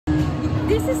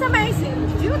this is amazing.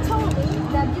 You told me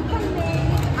that you can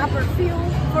make a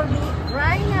perfume for me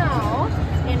right now,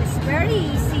 and it's very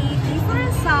easy,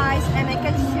 different size, and I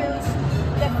can choose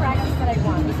the fragrance that I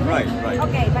want. Right, right.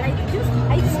 Okay, but I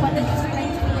just wanted to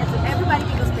explain to me and to everybody,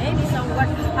 because maybe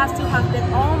someone has to have their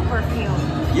own perfume.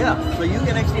 Yeah, so you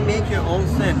can actually make your own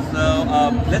scent. So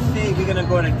let's say we're gonna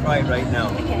go ahead and try it right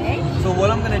now. Okay. So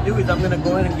what I'm gonna do is I'm gonna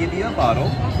go ahead and give you a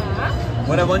bottle.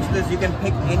 What I want you to do is you can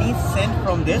pick any scent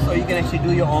from this, or you can actually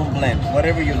do your own blend,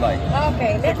 whatever you like.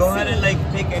 Okay, let's so go see. ahead and like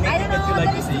pick anything that you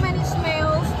like to see. There is too many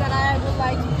smells that I would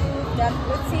like to do. That,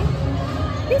 let's see.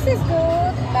 This is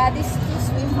good, but it's too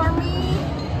sweet for me.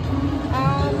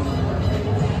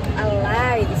 I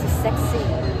like, this is sexy.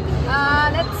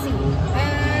 Let's see.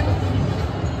 And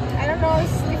I don't know,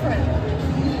 it's different.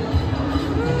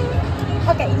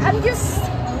 Okay, I'm just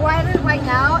writing right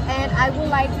now, and I would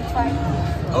like to try it.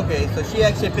 Okay, so she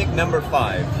actually picked number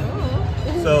 5.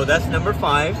 So that's number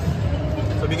 5.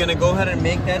 So we're gonna go ahead and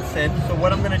make that scent. So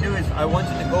what I'm gonna do is I want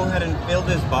you to go ahead and fill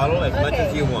this bottle as much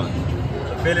as you want.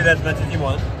 So fill it as much as you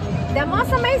want. The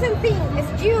most amazing thing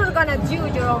is you're gonna do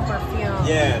your own perfume.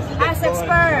 Yes. As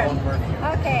expert.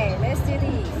 Okay, let's do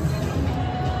this.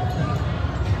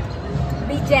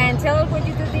 Be gentle when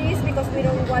you do this, because we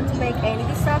don't want to make any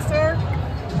disaster.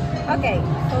 Okay,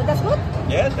 so that's good?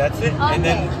 Yeah, that's it. Okay. And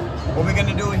then what we're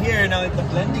gonna do here now is the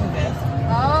blending desk.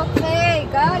 Okay,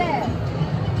 got it.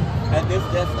 At this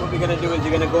desk, what we're gonna do is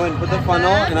you're gonna go and put the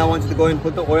funnel, and I want you to go and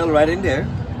put the oil right in there.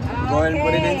 Go ahead and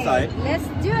put it inside. Let's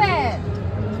do it.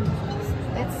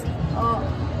 Let's see. Oh,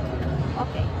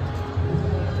 okay.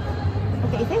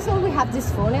 Okay, thanks all we have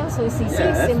this funnel, so it's easy,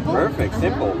 Yeah, that's simple. perfect,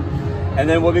 simple. And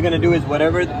then what we're gonna do is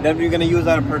whatever, then we're gonna use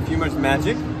our perfumer's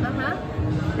magic.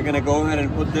 We're gonna go ahead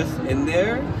and put this in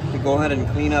there to go ahead and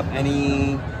clean up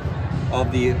any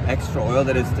of the extra oil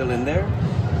that is still in there.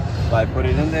 So I put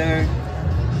it in there.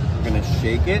 We're gonna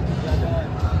shake it.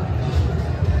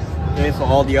 Okay, so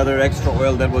all the other extra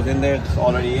oil that was in there is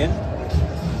already in.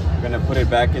 We're gonna put it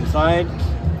back inside.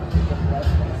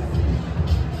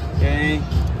 Okay,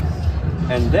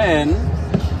 and then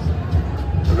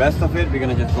the rest of it, we're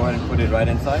gonna just go ahead and put it right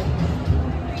inside.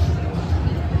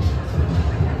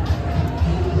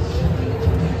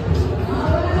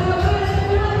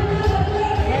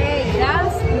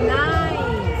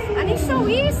 So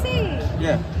easy.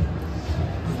 Yeah,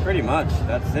 pretty much.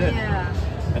 That's it.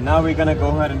 Yeah. And now we're gonna go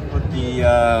ahead and put the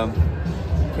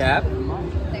cap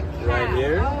right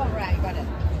here. Oh, right, got it.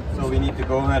 So we need to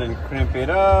go ahead and crimp it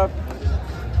up.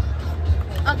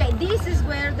 Okay, this is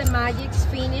where the magic's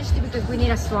finished, because we need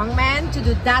a strong man to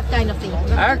do that kind of thing.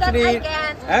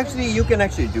 Actually, you can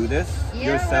actually do this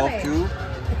yourself too.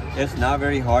 It's not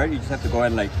very hard. You just have to go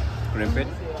ahead and like crimp it.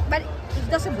 But it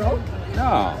doesn't broke?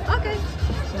 No. Okay.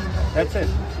 That's it.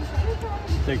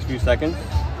 Takes a few seconds.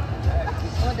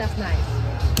 Oh, that's nice.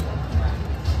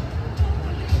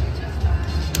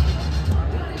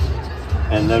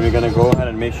 And then we're gonna go ahead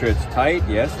and make sure it's tight.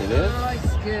 Yes, it is. Oh,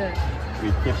 it's good.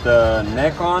 We keep the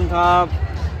neck on top.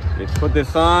 We put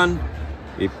this on.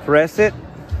 We press it.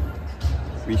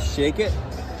 We shake it.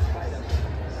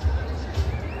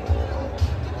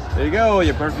 There you go.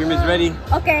 Your perfume is ready.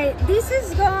 Okay, this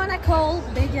is gonna call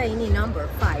Bellaini number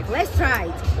 5. Let's try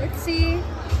it. Let's see.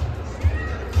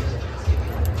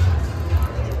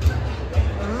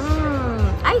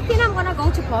 I think I'm gonna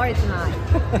go to party tonight.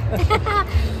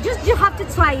 Just you have to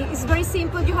try it. It's very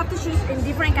simple. You have to choose in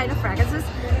different kind of fragrances.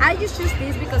 I just choose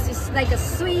this because it's like a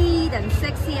sweet and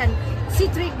sexy and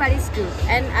citric, but it's good.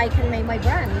 And I can make my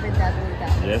brand even that with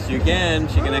that. Yes, you can.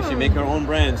 She can actually make her own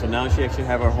brand. So now she actually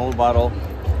have her whole bottle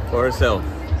for herself.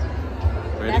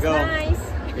 Ready to go. Nice.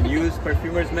 You can use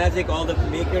Perfumer's Magic, all the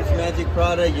Maker's Magic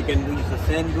product. You can use the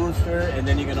Scent Booster, and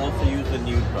then you can also use the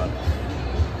Nude product.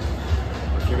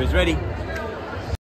 Perfume is ready.